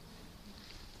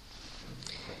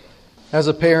As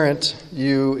a parent,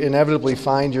 you inevitably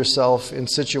find yourself in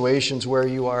situations where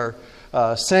you are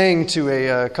saying to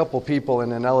a couple people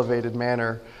in an elevated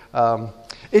manner,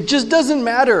 it just doesn't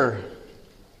matter.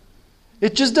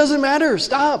 It just doesn't matter.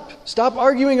 Stop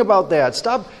arguing about that.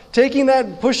 Stop taking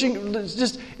that, pushing.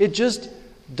 It just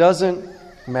doesn't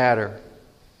matter.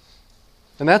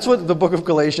 And that's what the book of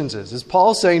Galatians is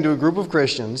Paul saying to a group of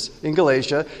Christians in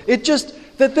Galatia, it just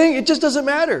doesn't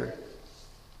matter.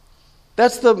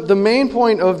 That's the main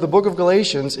point of the book of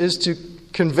Galatians, is to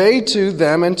convey to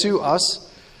them and to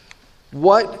us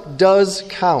what does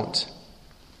count.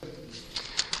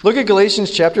 Look at Galatians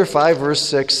chapter 5, verse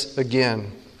 6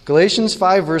 again. Galatians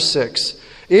 5, verse 6.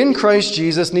 In Christ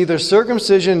Jesus, neither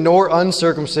circumcision nor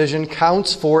uncircumcision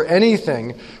counts for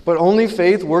anything, but only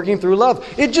faith working through love.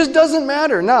 It just doesn't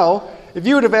matter. Now, if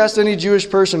you would have asked any Jewish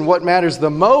person what matters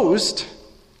the most,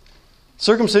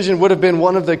 circumcision would have been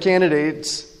one of the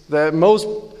candidates that most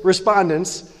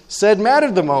respondents said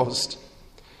mattered the most.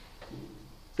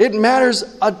 It matters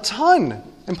a ton.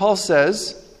 And Paul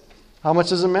says, how much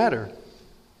does it matter?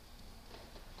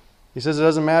 He says it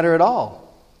doesn't matter at all.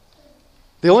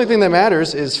 The only thing that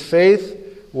matters is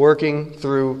faith working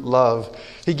through love.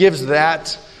 He gives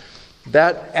that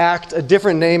act a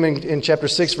different name in chapter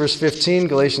 6, verse 15,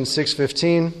 Galatians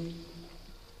 6:15.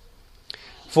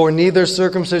 For neither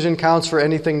circumcision counts for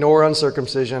anything nor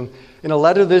uncircumcision. In a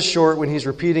letter this short, when he's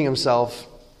repeating himself,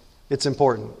 it's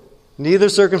important. Neither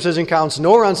circumcision counts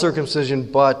nor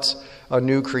uncircumcision, but a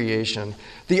new creation.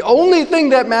 The only thing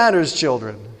that matters,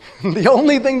 children, the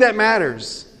only thing that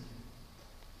matters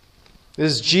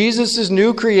is Jesus'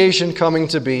 new creation coming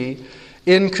to be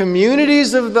in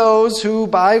communities of those who,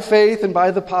 by faith and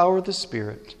by the power of the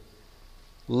Spirit,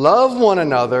 love one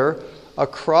another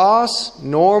across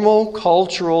normal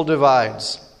cultural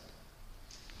divides.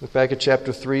 Look back at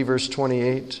chapter 3, verse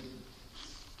 28.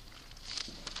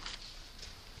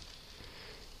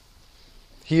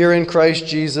 Here in Christ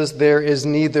Jesus there is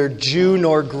neither Jew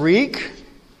nor Greek,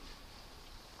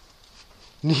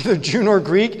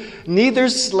 neither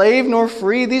slave nor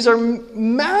free. These are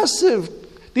massive.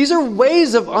 These are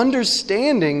ways of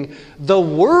understanding the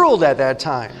world at that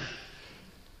time.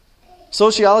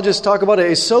 Sociologists talk about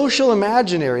a social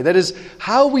imaginary. That is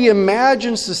how we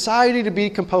imagine society to be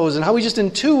composed and how we just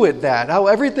intuit that. How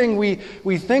everything we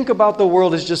think about the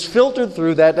world is just filtered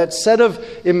through that set of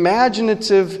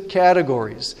imaginative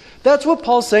categories. That's what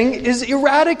Paul's saying is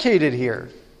eradicated here.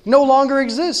 No longer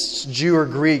exists Jew or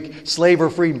Greek, slave or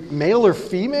free, male or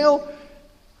female.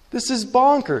 This is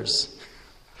bonkers.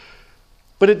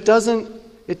 But it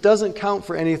doesn't count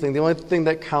for anything. The only thing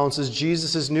that counts is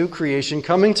Jesus' new creation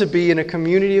coming to be in a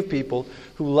community of people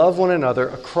who love one another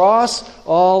across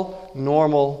all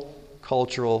normal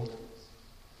cultural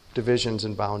divisions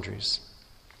and boundaries.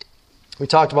 We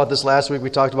talked about this last week. We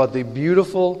talked about the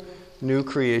beautiful new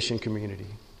creation community.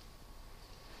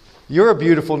 You're a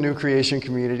beautiful new creation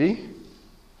community.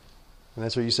 And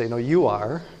that's what you say, no, you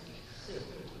are.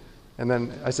 And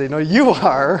then I say, no, you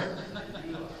are.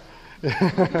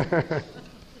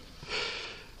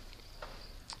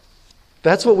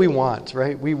 That's what we want,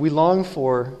 right? We long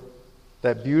for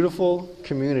that beautiful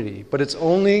community, but it's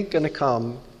only going to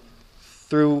come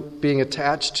through being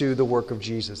attached to the work of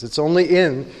Jesus. It's only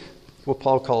in what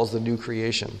Paul calls the new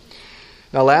creation.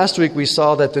 Now, last week we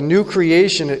saw that the new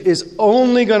creation is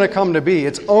only going to come to be.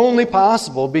 It's only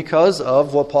possible because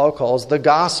of what Paul calls the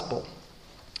gospel.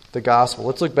 The gospel.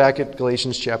 Let's look back at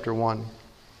Galatians chapter 1.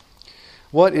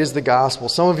 What is the gospel?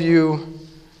 Some of you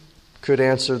could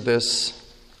answer this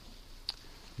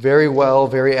very well,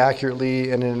 very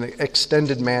accurately, and in an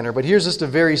extended manner. But here's just a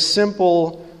very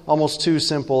simple, almost too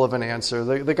simple of an answer.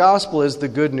 The gospel is the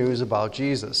good news about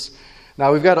Jesus.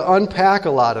 Now, we've got to unpack a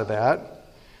lot of that.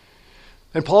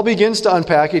 And Paul begins to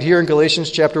unpack it here in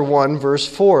Galatians chapter 1, verse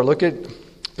 4. Look at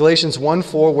Galatians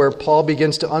 1:4, where Paul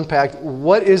begins to unpack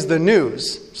what is the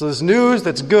news. So this news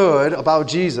that's good about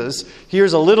Jesus,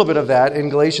 here's a little bit of that in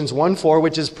Galatians 1:4,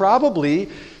 which is probably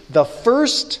the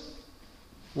first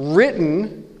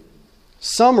written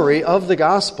summary of the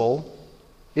gospel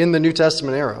in the New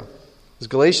Testament era. Because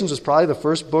Galatians was probably the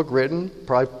first book written,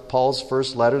 probably Paul's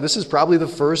first letter. This is probably the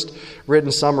first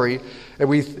written summary. And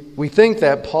we think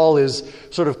that Paul is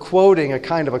sort of quoting a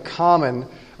kind of a common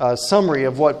summary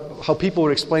of how people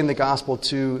would explain the gospel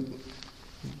to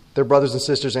their brothers and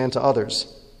sisters and to others.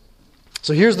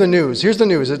 So here's the news.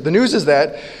 The news is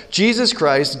that Jesus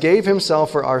Christ gave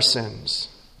himself for our sins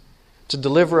to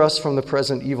deliver us from the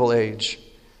present evil age,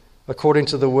 according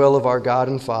to the will of our God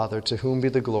and Father, to whom be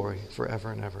the glory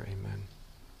forever and ever. Amen.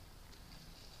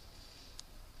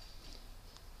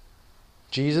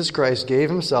 Jesus Christ gave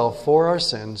himself for our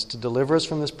sins to deliver us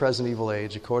from this present evil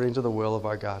age according to the will of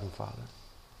our God and Father.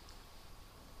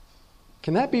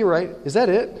 Can that be right? Is that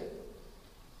it?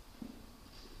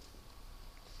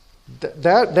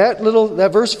 That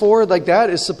verse 4, like that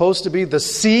is supposed to be the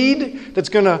seed that's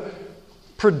going to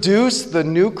produce the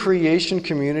new creation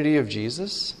community of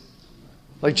Jesus?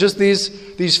 Like just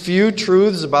these few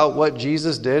truths about what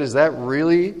Jesus did, is that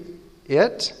really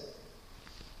it?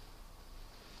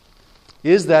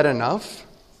 Is that enough?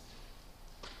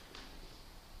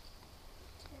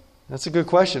 That's a good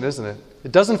question, isn't it?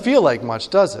 It doesn't feel like much,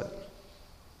 does it?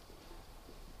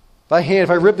 If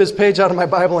I rip this page out of my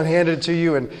Bible and handed it to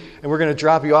you, and we're going to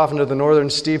drop you off into the northern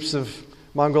steeps of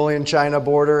Mongolian China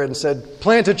border and said,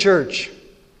 plant a church.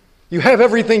 You have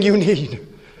everything you need.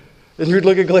 And you'd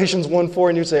look at Galatians 1:4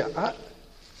 and you'd say,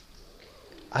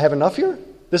 I have enough here?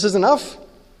 This is enough?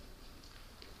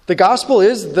 The gospel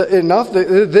is enough.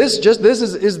 This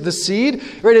is the seed,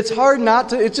 right? It's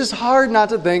just hard not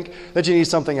to think that you need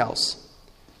something else,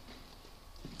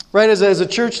 right? As a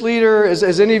church leader,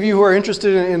 as any of you who are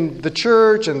interested in the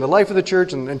church and the life of the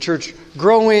church and church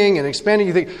growing and expanding,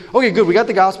 you think, okay, good, we got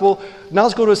the gospel. Now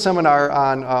let's go to a seminar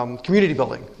on community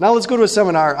building. Now let's go to a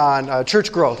seminar on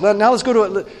church growth. Now let's go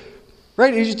to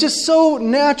right? It's just so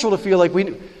natural to feel like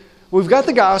we've got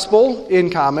the gospel in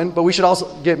common, but we should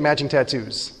also get matching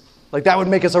tattoos. Like that would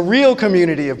make us a real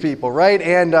community of people, right?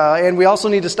 And we also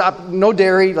need to stop no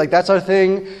dairy. Like that's our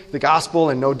thing, the gospel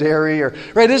and no dairy,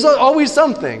 right? There's always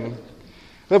something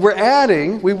that we're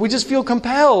adding. We just feel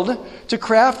compelled to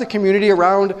craft the community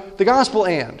around the gospel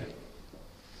and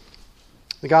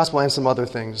some other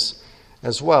things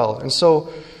as well. And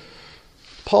so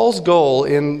Paul's goal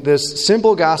in this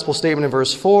simple gospel statement in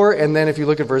verse 4, and then if you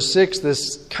look at verse 6,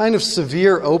 this kind of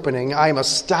severe opening, I am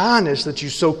astonished that you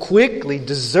so quickly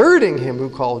deserting him who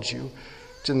called you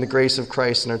in the grace of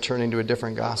Christ and are turning to a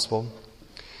different gospel.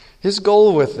 His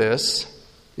goal with this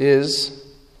is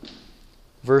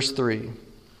verse 3.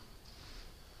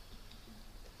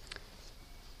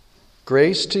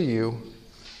 Grace to you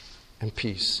and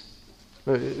peace.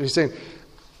 He's saying,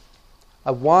 I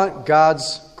want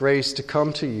God's grace to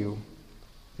come to you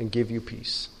and give you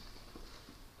peace.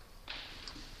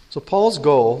 So Paul's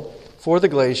goal for the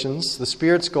Galatians, the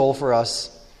Spirit's goal for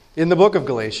us in the book of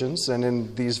Galatians and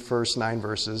in these first 9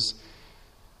 verses,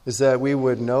 is that we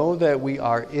would know that we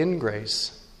are in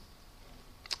grace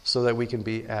so that we can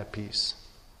be at peace.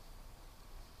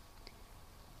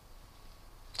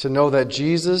 To know that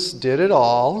Jesus did it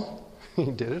all, he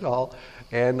did it all,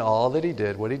 and all that he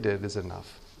did, what he did, is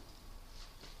enough.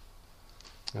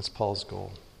 That's Paul's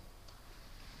goal.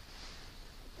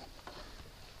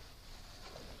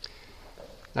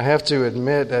 I have to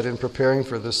admit that in preparing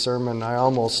for this sermon, I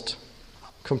almost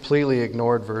completely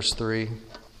ignored verse 3.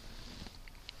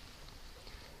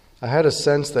 I had a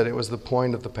sense that it was the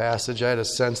point of the passage. I had a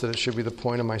sense that it should be the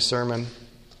point of my sermon.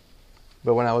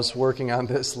 But when I was working on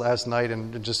this last night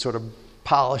and just sort of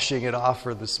polishing it off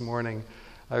for this morning,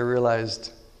 I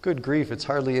realized, good grief, it's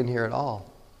hardly in here at all.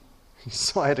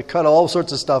 So I had to cut all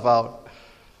sorts of stuff out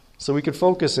so we could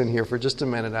focus in here for just a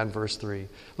minute on verse 3.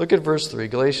 Look at verse 3,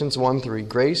 Galatians 1:3.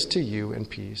 Grace to you and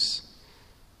peace.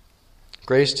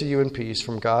 Grace to you and peace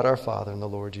from God our Father and the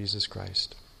Lord Jesus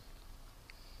Christ.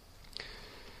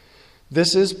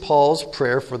 This is Paul's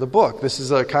prayer for the book. This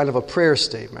is a kind of a prayer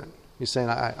statement. He's saying,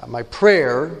 my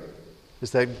prayer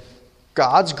is that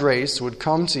God's grace would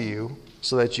come to you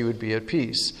so that you would be at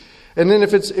peace. And then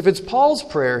if it's Paul's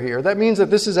prayer here, that means that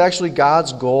this is actually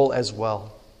God's goal as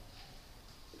well.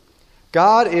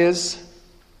 He's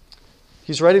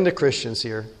writing to Christians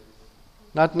here.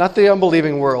 Not the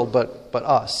unbelieving world, but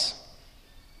us.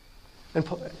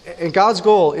 And God's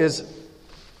goal is,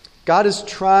 God is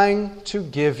trying to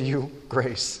give you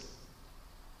grace.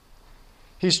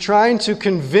 He's trying to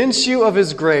convince you of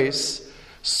His grace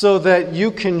so that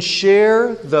you can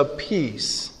share the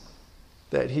peace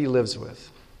that He lives with.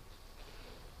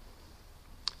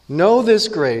 Know this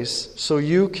grace so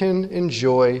you can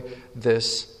enjoy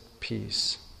this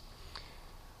peace.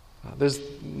 There's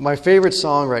my favorite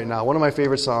song right now. One of my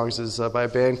favorite songs is by a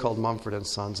band called Mumford &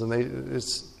 Sons. And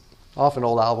it's off an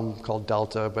old album called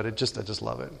Delta, but I just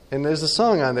love it. And there's a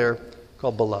song on there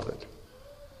called Beloved.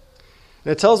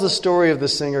 And it tells the story of the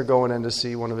singer going in to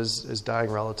see one of his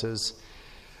dying relatives.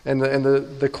 And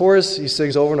the chorus he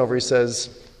sings over and over, he says,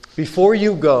 before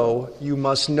you go, you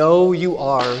must know you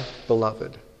are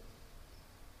beloved.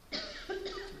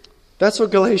 That's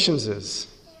what Galatians is.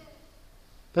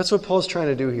 That's what Paul's trying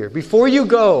to do here. Before you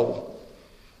go,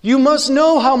 you must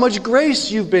know how much grace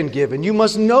you've been given. You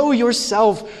must know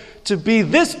yourself to be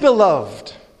this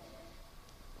beloved.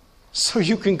 so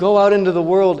you can go out into the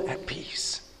world at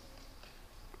peace,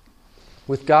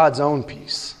 with God's own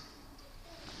peace.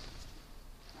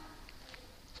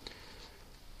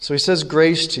 So he says,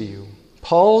 grace to you.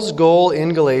 Paul's goal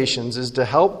in Galatians is to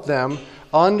help them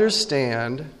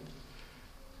understand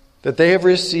that they have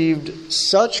received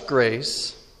such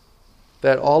grace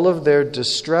that all of their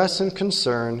distress and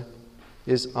concern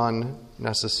is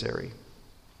unnecessary.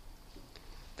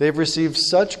 They've received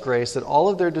such grace that all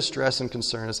of their distress and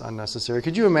concern is unnecessary.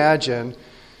 Could you imagine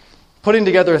putting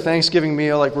together a Thanksgiving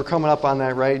meal, like we're coming up on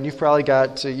that, right? And you've probably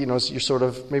got, you're sort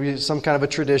of, maybe some kind of a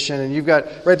tradition, and you've got,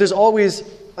 right, there's always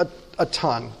a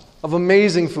ton of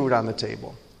amazing food on the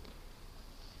table.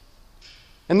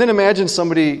 And then imagine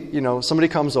somebody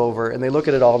comes over and they look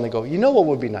at it all and they go, you know what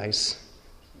would be nice?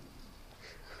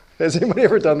 Has anybody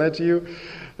ever done that to you?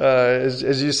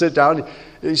 As you sit down,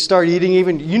 you start eating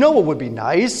even, you know what would be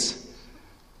nice?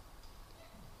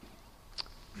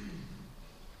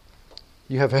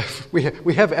 We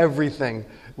have everything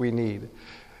we need.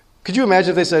 Could you imagine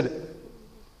if they said,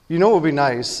 you know what would be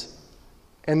nice?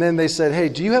 And then they said, hey,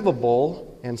 do you have a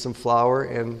bowl and some flour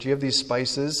and do you have these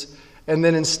spices? And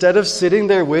then instead of sitting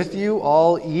there with you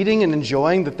all eating and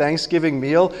enjoying the Thanksgiving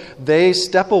meal, they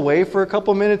step away for a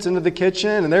couple minutes into the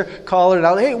kitchen and they're calling it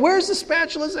out, hey, where's the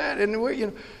spatulas at? And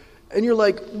and you're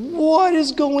like, what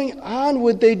is going on?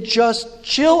 Would they just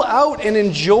chill out and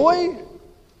enjoy?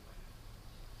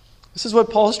 This is what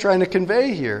Paul's trying to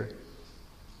convey here.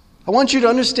 I want you to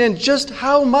understand just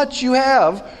how much you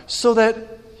have so that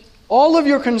all of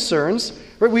your concerns,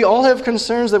 right? We all have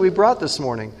concerns that we brought this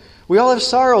morning. We all have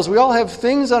sorrows. We all have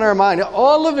things on our mind.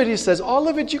 All of it, he says, all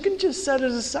of it, you can just set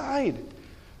it aside.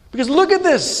 Because look at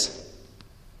this.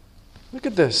 Look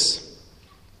at this.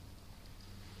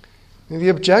 And the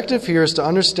objective here is to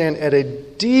understand at a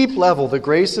deep level the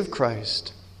grace of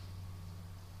Christ,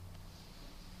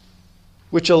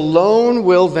 which alone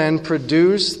will then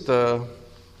produce the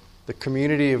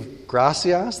community of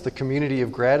gracias, the community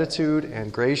of gratitude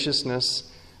and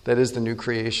graciousness that is the new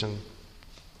creation.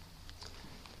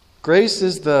 Grace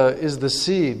is the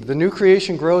seed. The new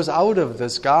creation grows out of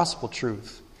this gospel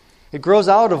truth. It grows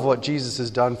out of what Jesus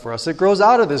has done for us. It grows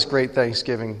out of this great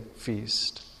Thanksgiving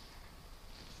feast.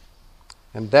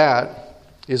 And that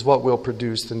is what will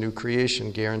produce the new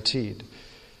creation, guaranteed.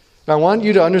 Now, I want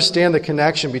you to understand the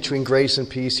connection between grace and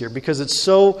peace here because it's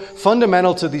so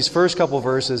fundamental to these first couple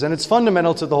verses and it's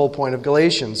fundamental to the whole point of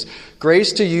Galatians.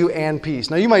 Grace to you and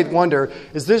peace. Now, you might wonder,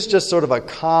 is this just sort of a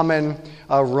common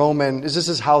Roman, is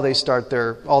this how they start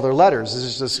all their letters?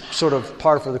 Is this just sort of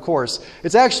par for the course?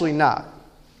 It's actually not.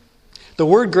 The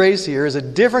word grace here is a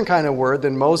different kind of word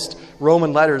than most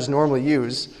Roman letters normally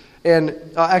use. And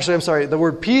the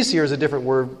word peace here is a different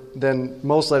word than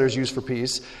most letters use for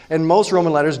peace. And most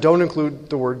Roman letters don't include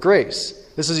the word grace.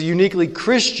 This is a uniquely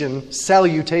Christian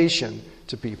salutation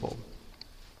to people.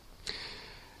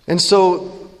 And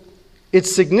so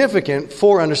it's significant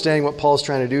for understanding what Paul's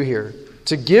trying to do here,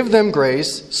 to give them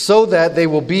grace so that they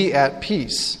will be at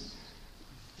peace,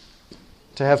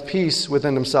 to have peace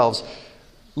within themselves.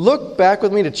 Look back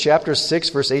with me to chapter 6,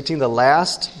 verse 18, the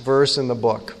last verse in the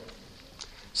book.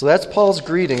 So that's Paul's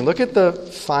greeting. Look at the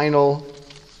final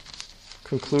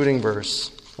concluding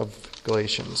verse of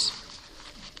Galatians.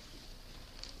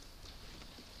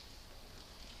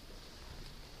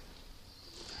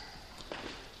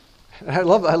 I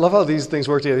love how these things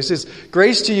work together. He says,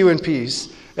 grace to you and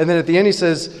peace. And then at the end he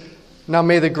says, now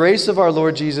may the grace of our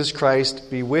Lord Jesus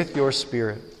Christ be with your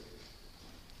spirit.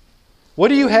 What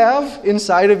do you have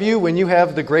inside of you when you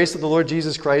have the grace of the Lord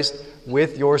Jesus Christ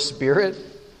with your spirit?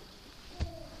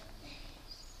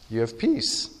 You have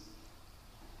peace.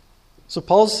 So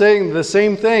Paul's saying the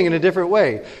same thing in a different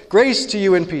way. Grace to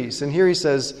you and peace. And here he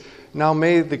says, now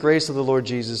may the grace of the Lord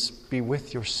Jesus be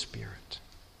with your spirit.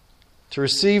 To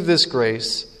receive this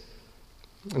grace,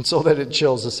 and so that it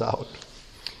chills us out.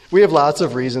 We have lots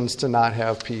of reasons to not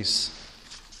have peace.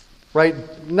 Right?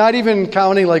 Not even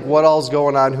counting like what all's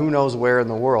going on, who knows where in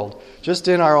the world. Just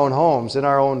in our own homes, in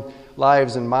our own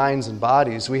lives and minds and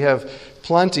bodies. We have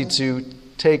plenty to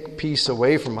take peace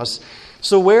away from us.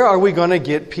 So where are we going to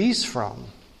get peace from?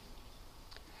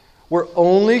 We're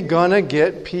only going to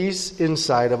get peace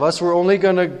inside of us. We're only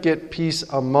going to get peace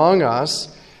among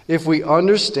us if we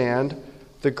understand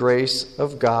the grace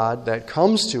of God that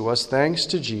comes to us thanks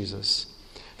to Jesus.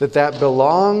 That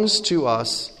belongs to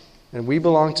us and we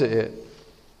belong to it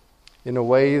in a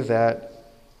way that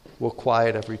will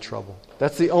quiet every trouble.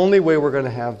 That's the only way we're going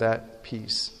to have that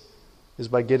peace, is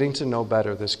by getting to know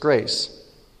better this grace.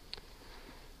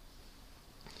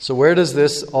 So where does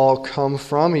this all come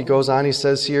from? He goes on, he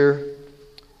says here,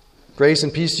 Grace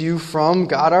and peace to you from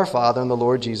God our Father and the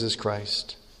Lord Jesus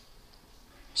Christ.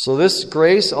 So this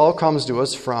grace all comes to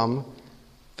us from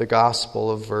the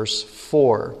gospel of verse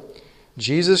 4.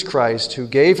 Jesus Christ, who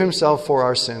gave himself for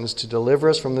our sins to deliver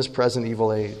us from this present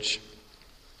evil age.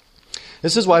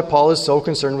 This is why Paul is so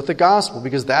concerned with the gospel,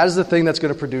 because that is the thing that's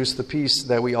going to produce the peace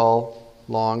that we all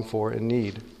long for and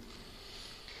need.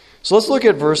 So let's look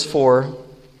at verse 4.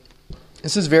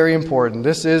 This is very important.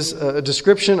 This is a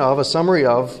description of, a summary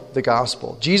of the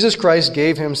gospel. Jesus Christ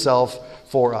gave himself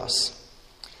for us.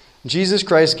 Jesus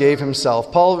Christ gave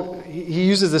himself. Paul, he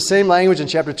uses the same language in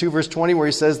chapter 2, verse 20, where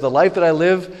he says, the life that I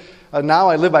live now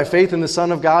I live by faith in the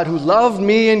Son of God who loved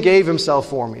me and gave himself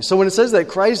for me. So when it says that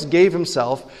Christ gave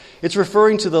himself, it's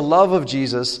referring to the love of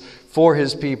Jesus for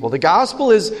his people. The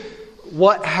gospel is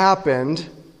what happened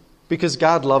because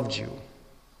God loved you.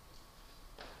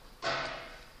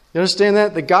 You understand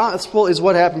that? The gospel is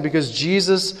what happened because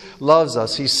Jesus loves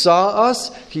us. He saw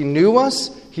us, he knew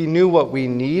what we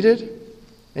needed,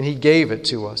 and he gave it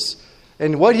to us.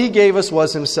 And what he gave us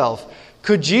was himself.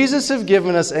 Could Jesus have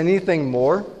given us anything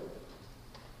more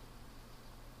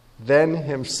than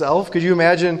himself? Could you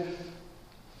imagine,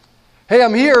 hey,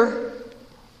 I'm here.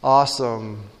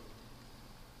 Awesome.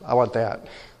 I want that.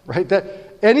 Right?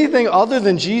 That anything other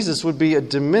than Jesus would be a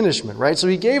diminishment, right? So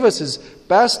he gave us his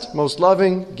best, most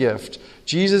loving gift.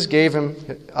 Jesus gave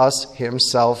us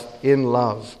himself in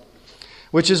love.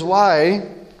 Which is why,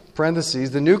 parentheses,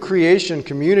 the new creation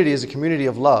community is a community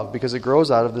of love, because it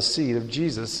grows out of the seed of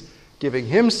Jesus giving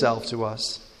himself to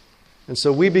us. And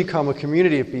so we become a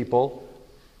community of people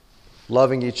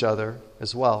loving each other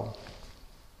as well.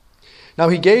 Now,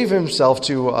 he gave himself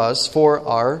to us for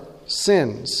our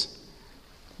sins.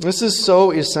 This is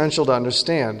so essential to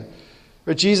understand.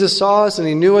 But Jesus saw us and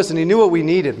he knew us and he knew what we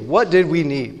needed. What did we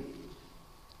need?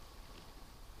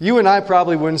 You and I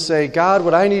probably wouldn't say, God,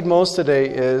 what I need most today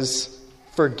is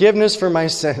forgiveness for my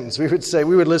sins. We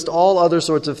would list all other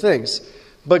sorts of things.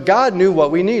 But God knew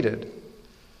what we needed.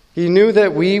 He knew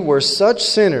that we were such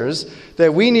sinners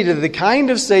that we needed the kind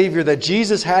of Savior that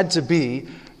Jesus had to be,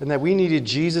 and that we needed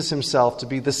Jesus himself to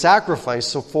be the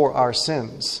sacrifice for our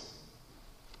sins.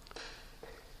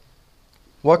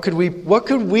 What could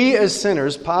we as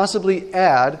sinners possibly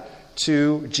add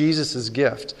to Jesus'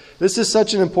 gift? This is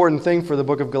such an important thing for the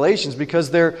book of Galatians,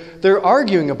 because they're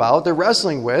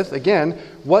wrestling with, again,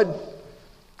 what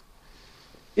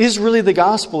is really the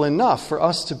gospel enough for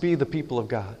us to be the people of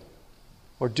God?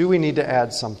 Or do we need to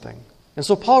add something? And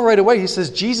so Paul right away, he says,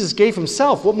 Jesus gave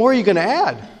himself. What more are you going to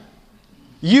add?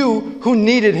 You who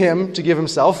needed him to give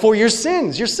himself for your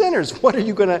sins, your sinners. What are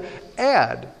you going to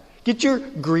add? Get your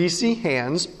greasy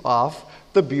hands off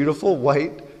the beautiful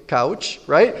white couch,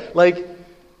 right? Like,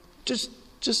 just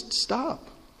stop.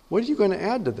 What are you going to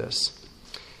add to this?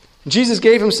 Jesus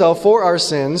gave himself for our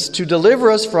sins to deliver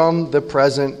us from the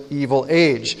present evil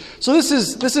age. So this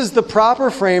is the proper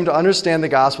frame to understand the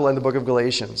gospel in the book of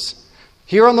Galatians.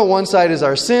 Here on the one side is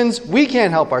our sins. We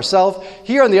can't help ourselves.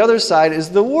 Here on the other side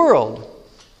is the world.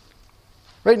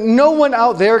 Right? No one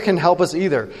out there can help us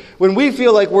either. When we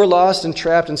feel like we're lost and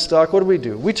trapped and stuck, what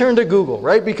do? We turn to Google,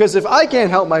 right? Because if I can't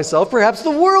help myself, perhaps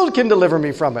the world can deliver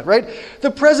me from it, right?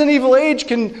 The present evil age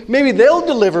maybe they'll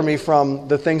deliver me from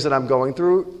the things that I'm going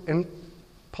through. And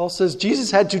Paul says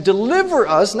Jesus had to deliver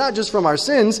us, not just from our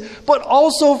sins, but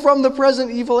also from the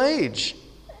present evil age.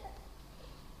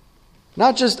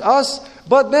 Not just us,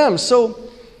 but them. So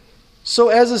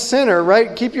as a sinner,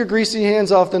 right, keep your greasy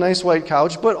hands off the nice white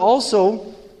couch, but also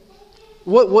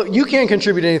what you can't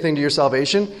contribute anything to your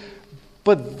salvation,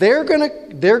 but they're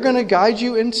gonna guide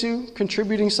you into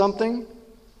contributing something,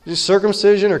 just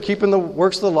circumcision or keeping the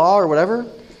works of the law or whatever.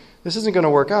 This isn't going to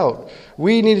work out.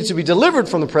 We needed to be delivered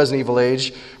from the present evil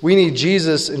age. We need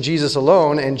Jesus and Jesus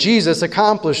alone, and Jesus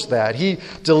accomplished that. He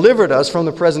delivered us from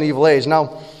the present evil age.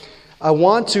 Now, I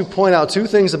want to point out two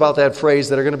things about that phrase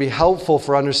that are going to be helpful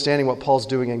for understanding what Paul's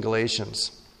doing in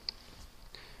Galatians.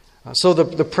 So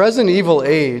the present evil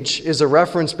age is a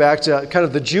reference back to kind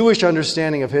of the Jewish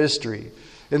understanding of history.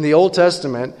 In the Old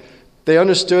Testament, they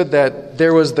understood that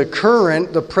there was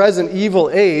the present evil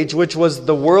age, which was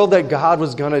the world that God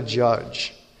was going to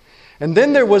judge. And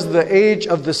then there was the age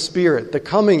of the Spirit, the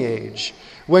coming age,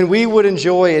 when we would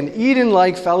enjoy an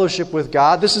Eden-like fellowship with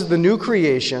God. This is the new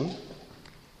creation.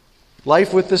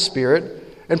 Life with the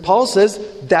Spirit. And Paul says,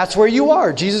 that's where you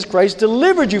are. Jesus Christ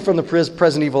delivered you from the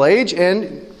present evil age.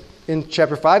 And in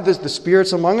chapter 5, the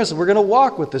Spirit's among us, and we're going to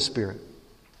walk with the Spirit.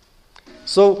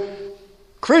 So,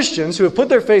 Christians who have put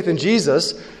their faith in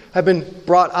Jesus have been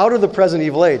brought out of the present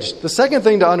evil age. The second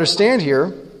thing to understand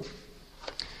here,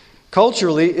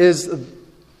 culturally, is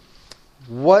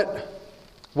what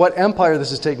what empire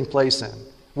this is taking place in,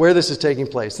 where this is taking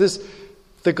place.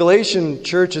 The Galatian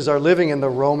churches are living in the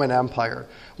Roman Empire.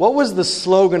 What was the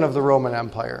slogan of the Roman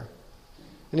Empire?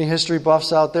 Any history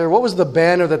buffs out there? What was the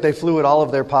banner that they flew at all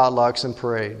of their potlucks and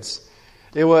parades?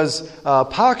 It was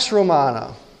Pax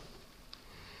Romana.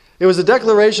 It was a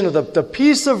declaration of the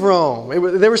peace of Rome.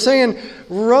 They were saying,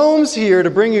 Rome's here to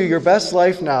bring you your best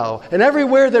life now. And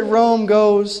everywhere that Rome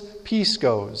goes, peace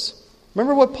goes.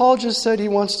 Remember what Paul just said he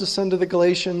wants to send to the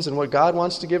Galatians and what God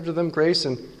wants to give to them, grace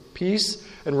and peace?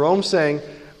 And Rome saying,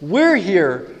 we're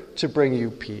here to bring you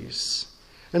peace.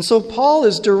 And so Paul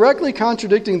is directly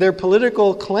contradicting their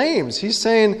political claims. He's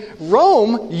saying,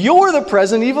 Rome, you're the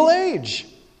present evil age.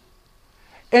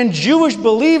 And Jewish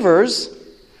believers,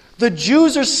 the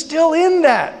Jews are still in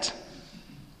that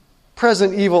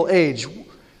present evil age.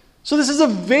 So this is a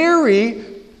very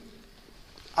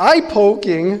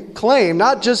eye-poking claim,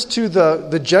 not just to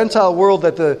the Gentile world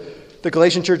that the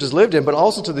Galatian churches lived in, but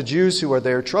also to the Jews who are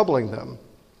there troubling them.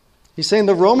 He's saying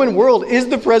the Roman world is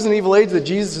the present evil age that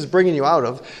Jesus is bringing you out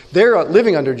of. They're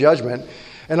living under judgment.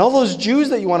 And all those Jews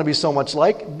that you want to be so much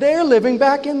like, they're living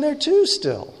back in there too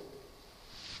still.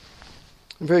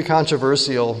 Very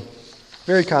controversial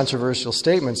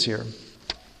statements here.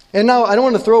 And now, I don't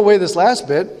want to throw away this last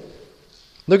bit.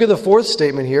 Look at the fourth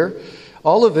statement here.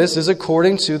 All of this is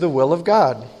according to the will of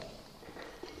God.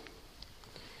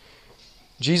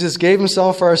 Jesus gave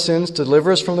himself for our sins to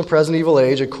deliver us from the present evil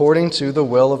age according to the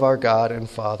will of our God and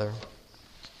Father.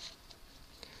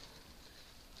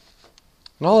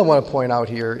 And all I want to point out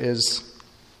here is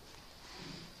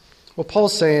what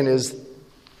Paul's saying is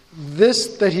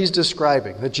this that he's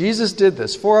describing, that Jesus did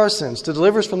this for our sins to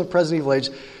deliver us from the present evil age.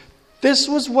 This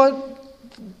is what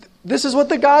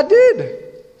the God did.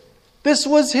 This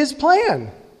was his plan.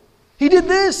 He did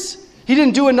this. He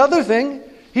didn't do another thing.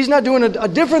 He's not doing a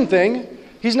different thing.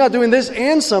 He's not doing this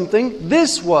and something.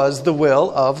 This was the will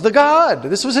of the God.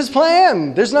 This was his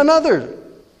plan. There's none other.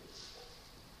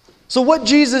 So what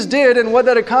Jesus did and what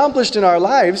that accomplished in our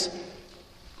lives,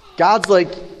 God's like,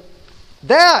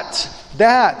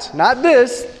 that, not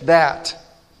this, that.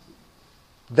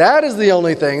 That is the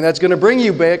only thing that's going to bring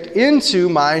you back into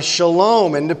my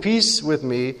shalom, into peace with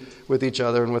me, with each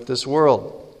other, and with this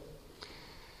world.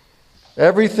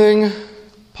 Everything,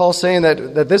 Paul's saying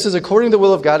that this is according to the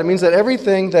will of God. It means that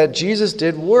everything that Jesus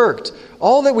did worked.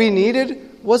 All that we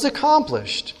needed was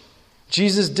accomplished.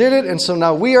 Jesus did it, and so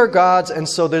now we are God's, and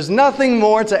so there's nothing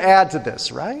more to add to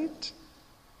this, right?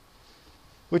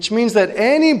 Which means that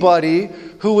anybody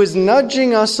who is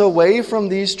nudging us away from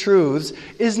these truths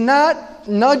is not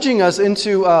nudging us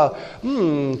into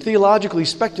theologically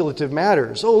speculative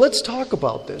matters. Oh, let's talk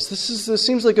about this. This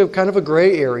seems like a kind of a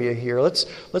gray area here.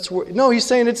 No, he's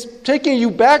saying it's taking you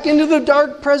back into the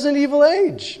dark present evil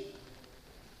age.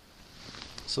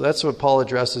 So that's what Paul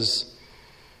addresses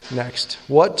next.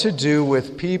 What to do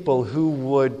with people who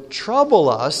would trouble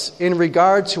us in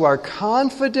regard to our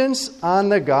confidence on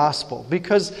the gospel.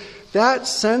 Because that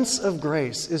sense of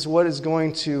grace is what is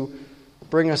going to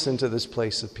bring us into this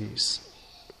place of peace.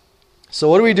 So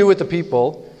what do we do with the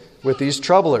people, with these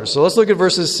troublers? So let's look at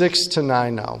verses 6 to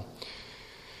 9 now.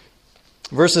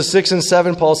 Verses 6 and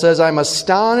 7, Paul says, I'm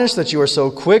astonished that you are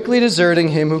so quickly deserting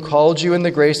him who called you in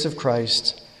the grace of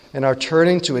Christ and are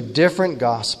turning to a different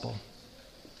gospel.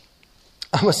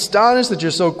 I'm astonished that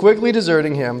you're so quickly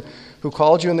deserting him who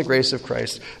called you in the grace of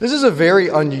Christ. This is a very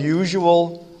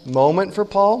unusual moment for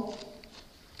Paul.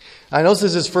 I know this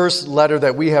is his first letter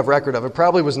that we have record of. It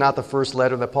probably was not the first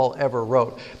letter that Paul ever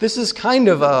wrote. This is kind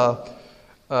of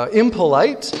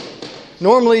impolite.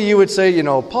 Normally you would say,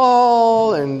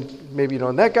 Paul and maybe,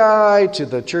 that guy to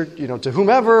the church, to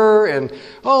whomever. And,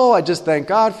 I just thank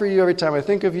God for you every time I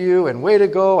think of you. And way to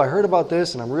go. I heard about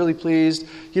this and I'm really pleased.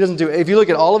 He doesn't do, if you look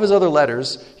at all of his other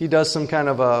letters, he does some kind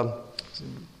of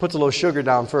puts a little sugar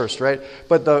down first, right?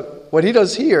 But what he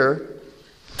does here,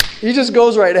 he just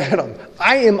goes right at him.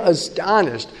 I am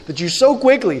astonished that you so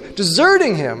quickly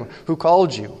deserting him who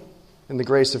called you in the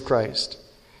grace of Christ.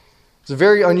 It's a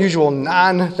very unusual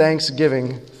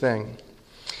non-Thanksgiving thing.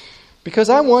 Because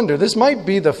I wonder, this might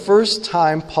be the first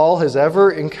time Paul has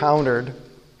ever encountered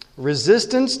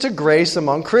resistance to grace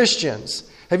among Christians.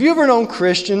 Have you ever known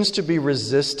Christians to be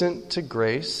resistant to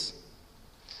grace?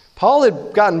 Paul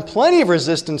had gotten plenty of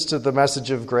resistance to the message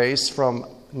of grace from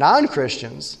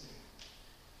non-Christians.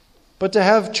 But to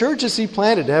have churches he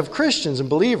planted, to have Christians and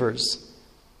believers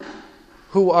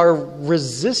who are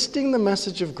resisting the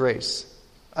message of grace,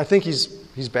 I think he's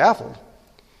baffled.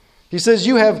 He says,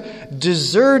 you have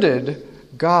deserted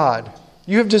God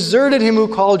You have deserted him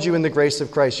who called you in the grace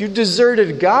of Christ. You've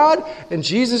deserted God and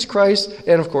Jesus Christ,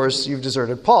 and of course, you've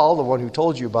deserted Paul, the one who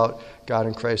told you about God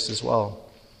and Christ as well.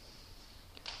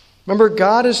 Remember,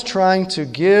 God is trying to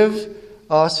give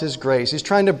us his grace. He's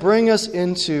trying to bring us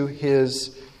into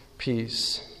his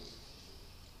peace.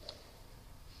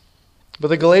 But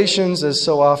the Galatians, as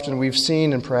so often we've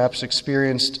seen and perhaps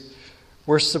experienced,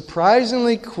 were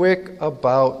surprisingly quick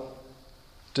about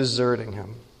deserting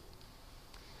him.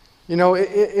 You know,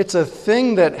 it's a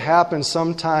thing that happens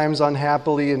sometimes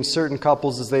unhappily in certain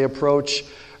couples as they approach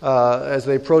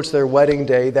their wedding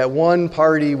day, that one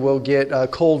party will get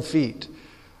cold feet,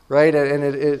 right? And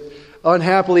it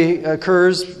unhappily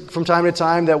occurs from time to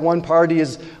time that one party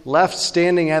is left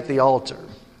standing at the altar.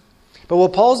 But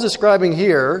what Paul's describing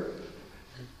here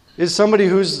is somebody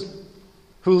who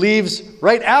leaves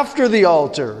right after the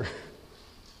altar.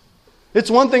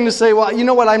 It's one thing to say, well, you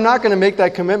know what, I'm not going to make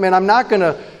that commitment. I'm not going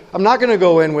to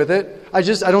go in with it. I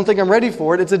don't think I'm ready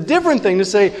for it. It's a different thing to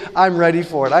say, I'm ready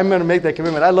for it. I'm going to make that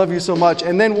commitment. I love you so much.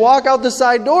 And then walk out the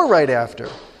side door right after.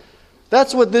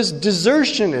 That's what this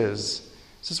desertion is.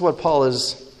 This is what Paul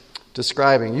is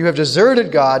describing. You have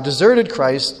deserted God, deserted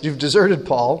Christ. You've deserted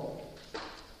Paul.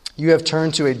 You have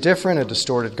turned to a different, a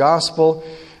distorted gospel.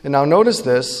 And now notice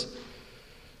this.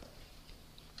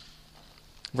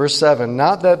 Verse 7,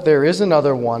 not that there is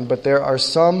another one, but there are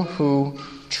some who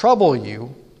trouble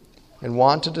you and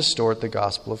want to distort the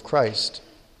gospel of Christ.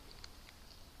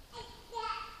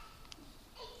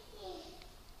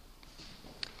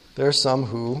 There are some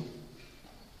who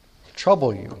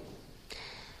trouble you.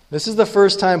 This is the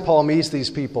first time Paul meets these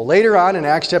people. Later on in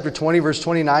Acts chapter 20, verse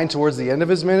 29, towards the end of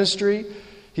his ministry,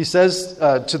 he says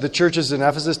to the churches in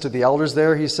Ephesus, to the elders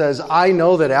there, he says, I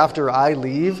know that after I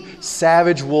leave,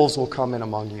 savage wolves will come in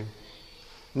among you,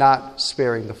 not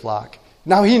sparing the flock.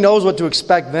 Now he knows what to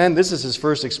expect then. This is his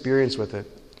first experience with it.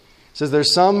 He says,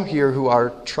 there's some here who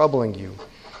are troubling you.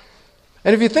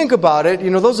 And if you think about it,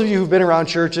 those of you who've been around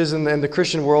churches and the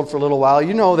Christian world for a little while,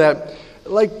 you know that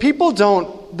people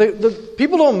don't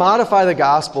people don't modify the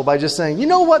gospel by just saying, you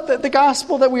know what, the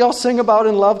gospel that we all sing about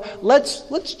and love,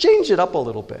 let's change it up a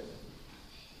little bit.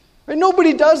 Right?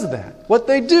 Nobody does that. What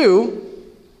they do,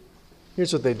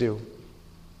 here's what they do.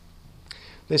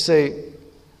 They say,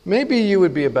 maybe you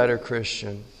would be a better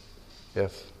Christian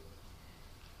if.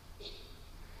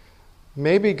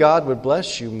 Maybe God would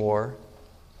bless you more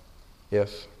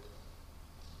if.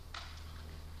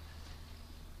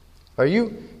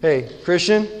 Hey,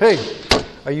 Christian,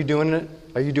 are you doing it?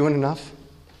 Are you doing enough?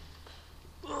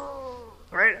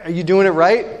 Right? Are you doing it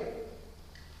right?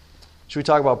 Should we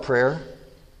talk about prayer?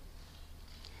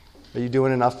 Are you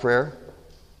doing enough prayer?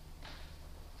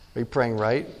 Are you praying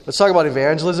right? Let's talk about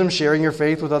evangelism, sharing your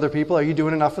faith with other people. Are you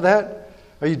doing enough of that?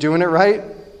 Are you doing it right?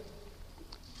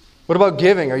 What about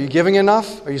giving? Are you giving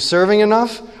enough? Are you serving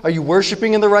enough? Are you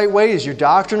worshiping in the right way? Is your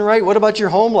doctrine right? What about your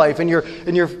home life and your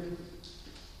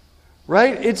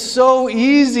right? It's so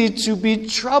easy to be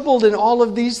troubled in all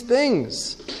of these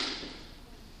things.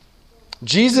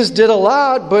 Jesus did a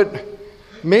lot, but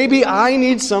maybe I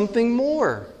need something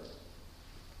more.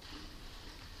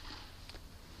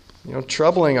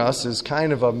 Troubling us is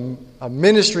kind of a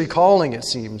ministry calling, it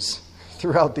seems,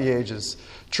 throughout the ages.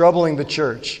 Troubling the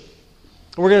church.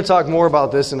 We're going to talk more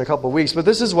about this in a couple of weeks, but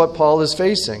this is what Paul is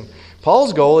facing.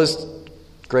 Paul's goal is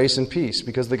grace and peace,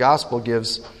 because the gospel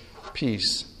gives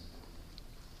peace.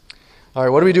 All right,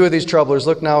 what do we do with these troublers?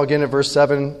 Look now again at verse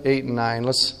 7, 8, and 9.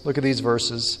 Let's look at these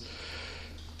verses.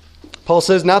 Paul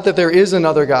says, not that there is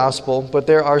another gospel, but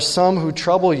there are some who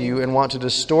trouble you and want to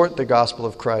distort the gospel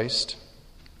of Christ.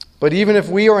 But even if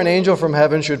we or an angel from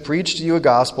heaven should preach to you a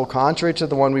gospel contrary to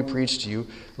the one we preach to you,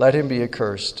 let him be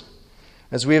accursed.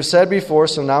 As we have said before,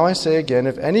 so now I say again,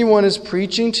 if anyone is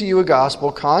preaching to you a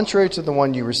gospel contrary to the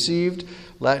one you received,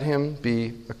 let him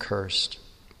be accursed.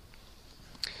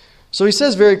 So he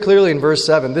says very clearly in verse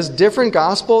 7, this different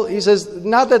gospel, he says,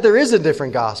 not that there is a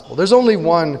different gospel. There's only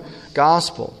one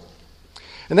gospel.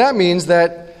 And that means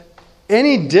that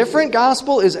any different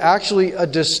gospel is actually a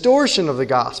distortion of the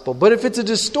gospel. But if it's a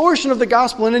distortion of the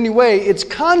gospel in any way, it's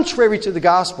contrary to the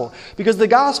gospel. Because the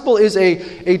gospel is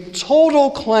a total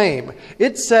claim.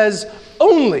 It says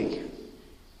only.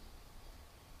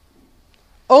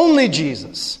 Only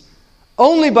Jesus.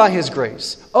 Only by His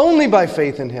grace. Only by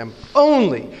faith in Him.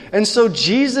 Only. And so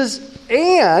Jesus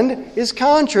and is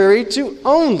contrary to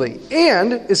only.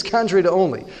 And is contrary to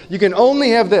only. You can only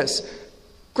have this.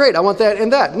 Great, I want that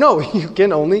and that. No, you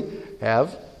can only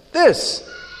have this.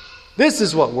 This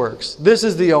is what works. This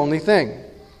is the only thing.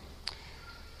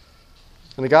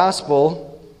 And the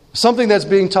gospel, something that's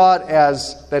being taught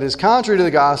as that is contrary to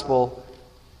the gospel,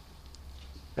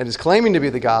 and is claiming to be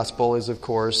the gospel is, of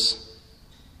course,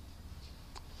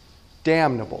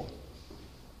 damnable.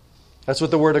 That's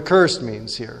what the word accursed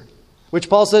means here, which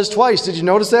Paul says twice. Did you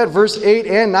notice that? Verse 8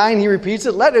 and 9, he repeats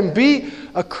it. Let him be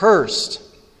accursed.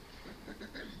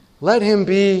 Let him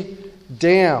be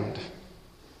damned.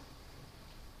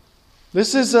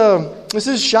 This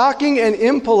is shocking and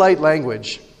impolite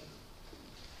language.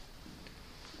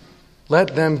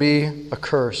 Let them be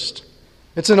accursed.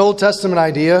 It's an Old Testament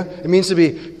idea. It means to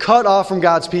be cut off from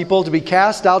God's people, to be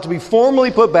cast out, to be formally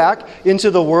put back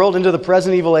into the world, into the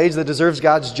present evil age that deserves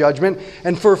God's judgment.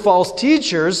 And for false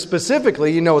teachers,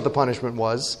 specifically, you know what the punishment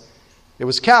was. It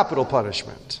was capital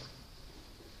punishment.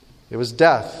 It was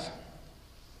death.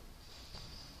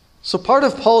 So part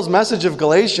of Paul's message of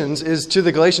Galatians is to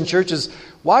the Galatian churches,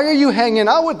 why are you hanging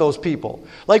out with those people?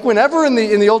 Like whenever in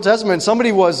the Old Testament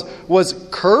somebody was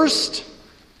cursed,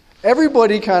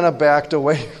 everybody kind of backed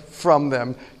away from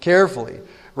them carefully,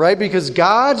 right? Because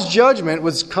God's judgment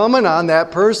was coming on that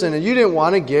person and you didn't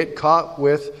want to get caught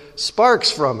with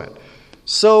sparks from it.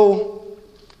 So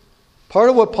part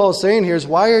of what Paul's saying here is,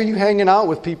 why are you hanging out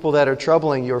with people that are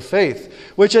troubling your faith?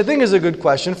 Which I think is a good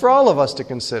question for all of us to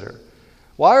consider.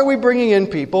 Why are we bringing in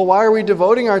people? Why are we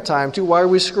devoting our time to? Why are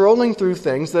we scrolling through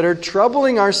things that are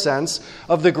troubling our sense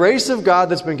of the grace of God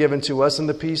that's been given to us and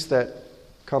the peace that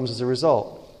comes as a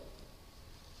result?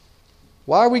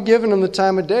 Why are we giving them the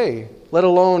time of day, let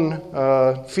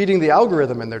alone feeding the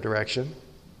algorithm in their direction?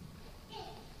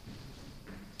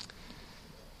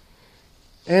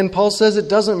 And Paul says it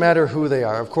doesn't matter who they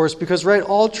are, of course, because, right,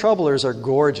 all troublers are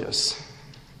gorgeous.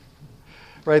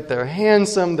 Right, they're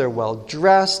handsome, they're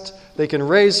well-dressed, they can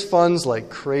raise funds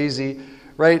like crazy,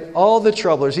 right? All the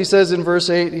troublers. He says in verse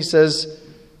 8, he says,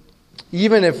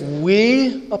 even if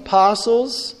we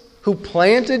apostles who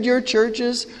planted your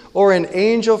churches or an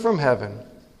angel from heaven,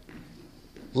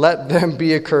 let them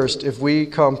be accursed if we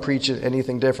come preaching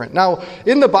anything different. Now,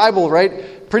 in the Bible,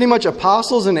 right, pretty much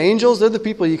apostles and angels, they're the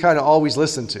people you kind of always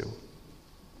listen to.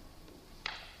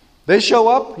 They show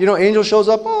up, angel shows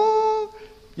up,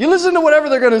 you listen to whatever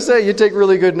they're going to say. You take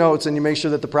really good notes and you make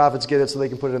sure that the prophets get it so they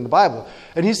can put it in the Bible.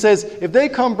 And he says, if they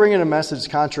come bringing a message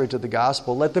contrary to the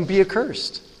gospel, let them be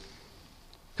accursed.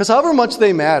 Because however much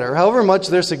they matter, however much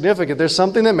they're significant, there's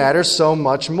something that matters so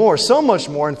much more. So much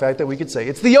more, in fact, that we could say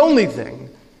it's the only thing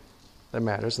that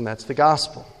matters, and that's the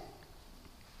gospel.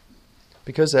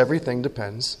 Because everything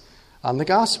depends on the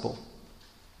gospel.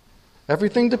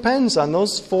 Everything depends on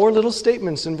those 4 little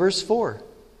statements in verse 4.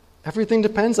 Everything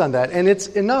depends on that, and it's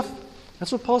enough.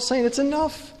 That's what Paul's saying. It's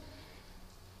enough.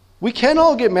 We can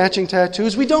all get matching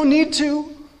tattoos. We don't need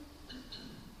to.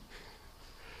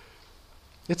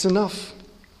 It's enough.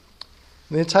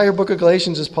 The entire book of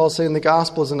Galatians is Paul saying the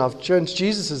gospel is enough.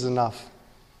 Jesus is enough.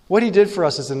 What he did for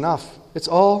us is enough. It's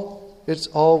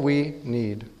all we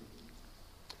need.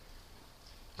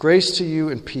 Grace to you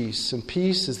and peace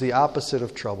is the opposite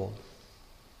of trouble.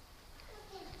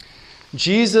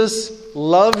 Jesus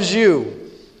loves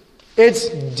you. It's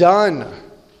done.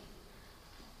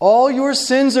 All your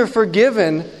sins are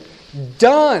forgiven.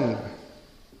 Done.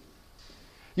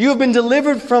 You have been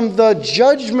delivered from the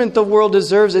judgment the world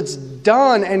deserves. It's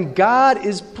done. And God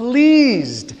is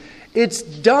pleased. It's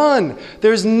done.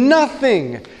 There's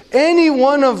nothing any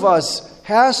one of us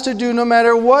has to do, no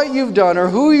matter what you've done or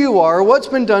who you are or what's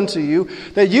been done to you,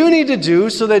 that you need to do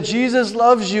so that Jesus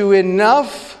loves you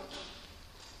enough.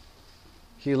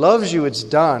 He loves you, it's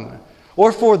done.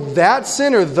 Or for that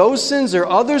sin or those sins or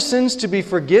other sins to be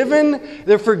forgiven,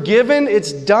 they're forgiven,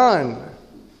 it's done.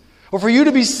 Or for you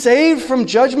to be saved from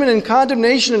judgment and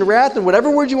condemnation and wrath and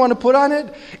whatever word you want to put on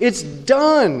it, it's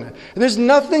done. And there's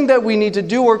nothing that we need to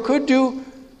do or could do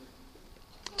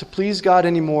to please God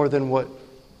any more than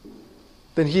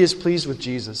He is pleased with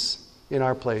Jesus in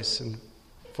our place and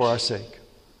for our sake.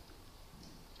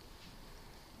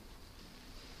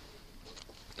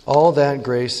 All that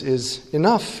grace is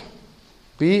enough.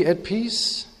 Be at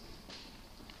peace.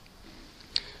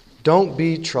 Don't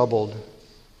be troubled.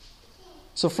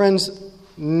 So friends,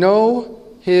 know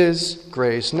His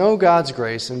grace, know God's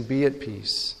grace, and be at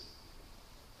peace.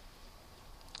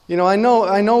 I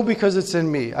know because it's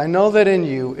in me. I know that in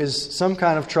you is some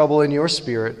kind of trouble in your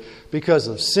spirit because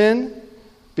of sin,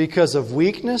 because of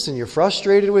weakness, and you're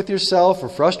frustrated with yourself or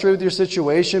frustrated with your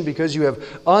situation because you have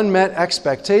unmet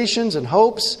expectations and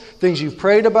hopes, things you've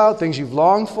prayed about, things you've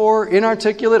longed for,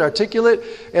 inarticulate, articulate,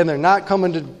 and they're not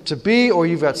coming to be, or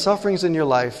you've got sufferings in your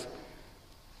life.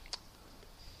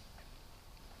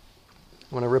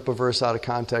 I want to rip a verse out of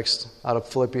context, out of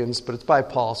Philippians, but it's by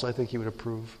Paul, so I think he would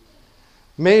approve.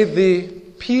 May the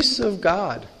peace of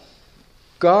God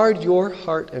guard your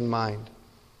heart and mind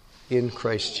in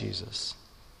Christ Jesus.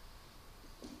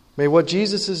 May what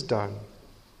Jesus has done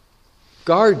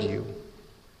guard you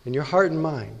in your heart and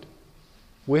mind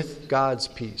with God's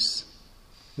peace.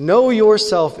 Know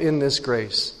yourself in this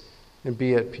grace and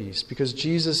be at peace, because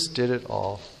Jesus did it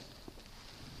all.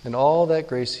 And all that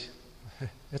grace,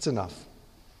 it's enough.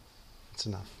 It's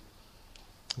enough.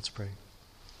 Let's pray.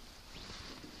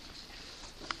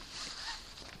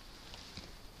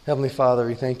 Heavenly Father,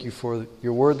 we thank you for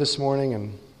your word this morning,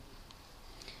 and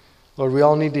Lord, we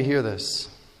all need to hear this.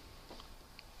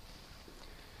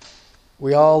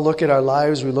 We all look at our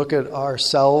lives, we look at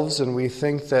ourselves, and we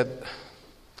think that,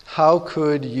 how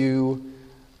could you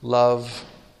love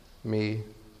me?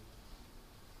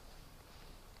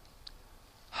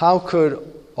 How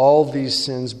could all these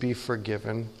sins be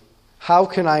forgiven? How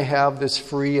can I have this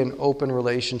free and open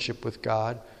relationship with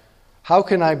God?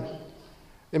 Am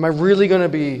I really going to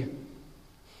be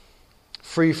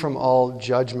free from all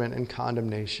judgment and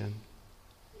condemnation?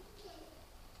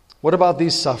 What about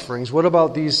these sufferings? What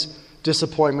about these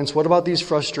disappointments? What about these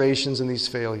frustrations and these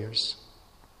failures?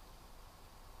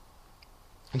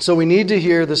 And so we need to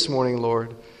hear this morning,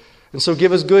 Lord. And so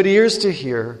give us good ears to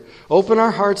hear. Open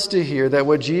our hearts to hear that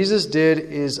what Jesus did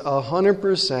is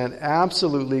 100%,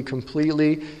 absolutely,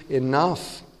 completely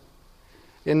enough.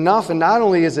 Enough. And not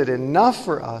only is it enough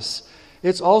for us,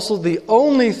 it's also the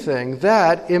only thing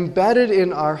that, embedded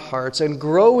in our hearts and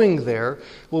growing there,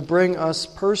 will bring us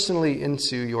personally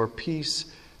into your peace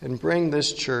and bring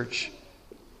this church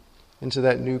into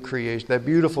that new creation, that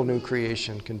beautiful new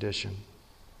creation condition.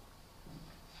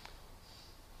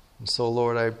 And so,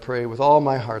 Lord, I pray with all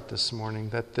my heart this morning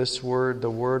that this word,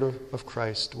 the word of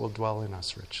Christ, will dwell in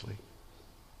us richly.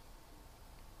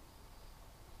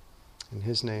 In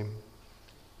His name,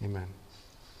 amen.